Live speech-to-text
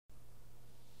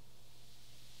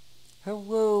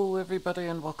Hello everybody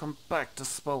and welcome back to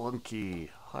Spelunky.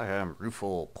 I am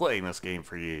Rufal, playing this game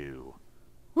for you.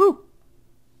 Woo!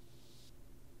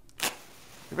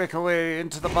 We make our way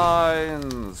into the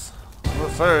mines on the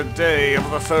third day of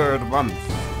the third month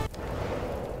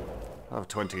of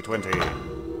 2020.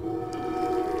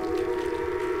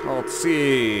 Let's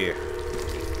see.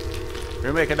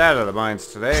 We're making it out of the mines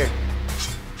today.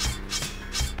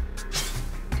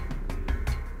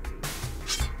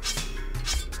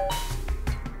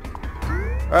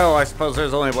 Well, I suppose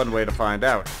there's only one way to find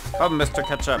out. Come, Mr.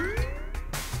 Ketchup.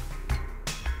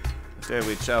 The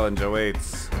daily challenge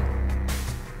awaits.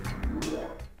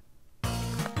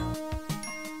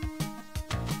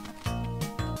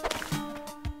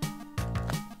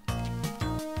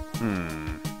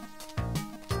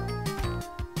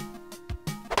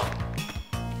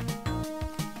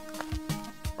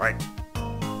 Right.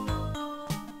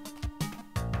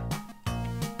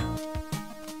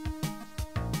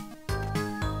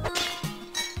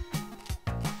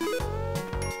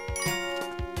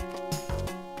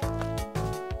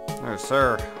 Oh,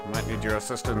 sir, I might need your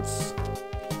assistance.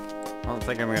 I don't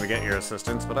think I'm gonna get your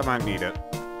assistance, but I might need it.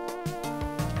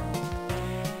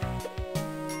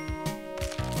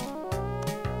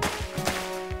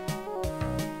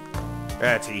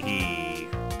 Tee-hee.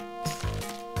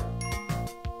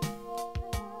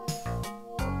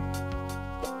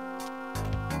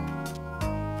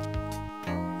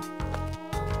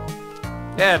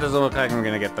 Yeah, it doesn't look like I'm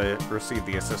gonna receive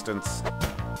the assistance.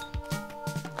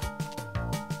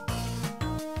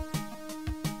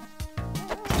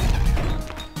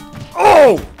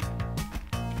 Oh!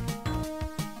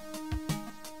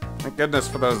 Thank goodness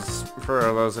for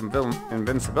those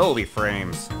invincibility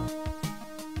frames.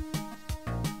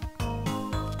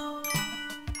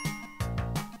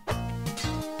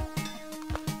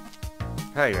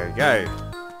 Hey, hey, hey.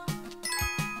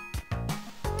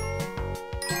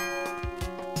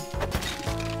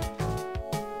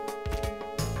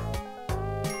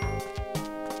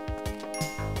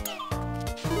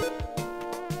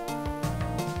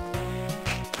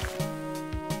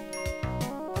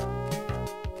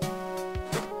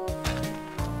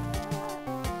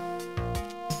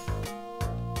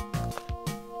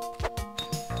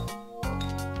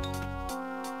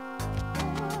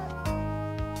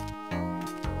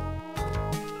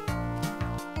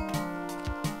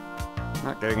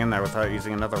 Not getting in there without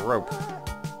using another rope.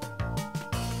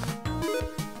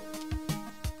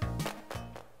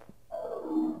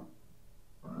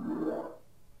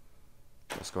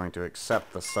 Just going to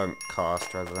accept the sunk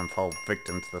cost rather than fall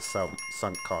victim to the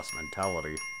sunk cost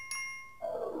mentality.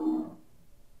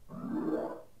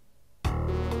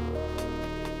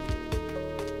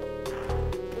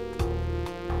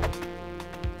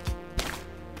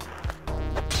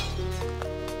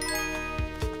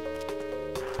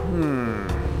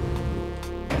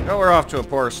 Well, we're off to a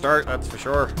poor start, that's for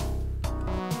sure.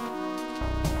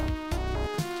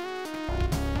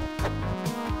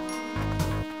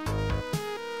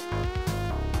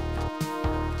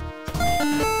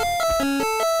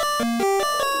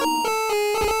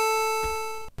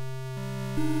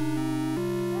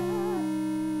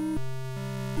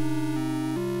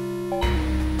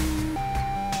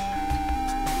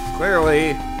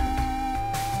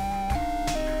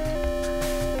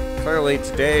 Clearly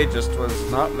today just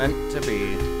was not meant to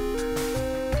be.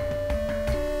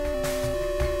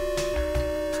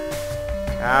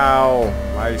 Ow,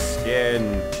 my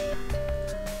skin.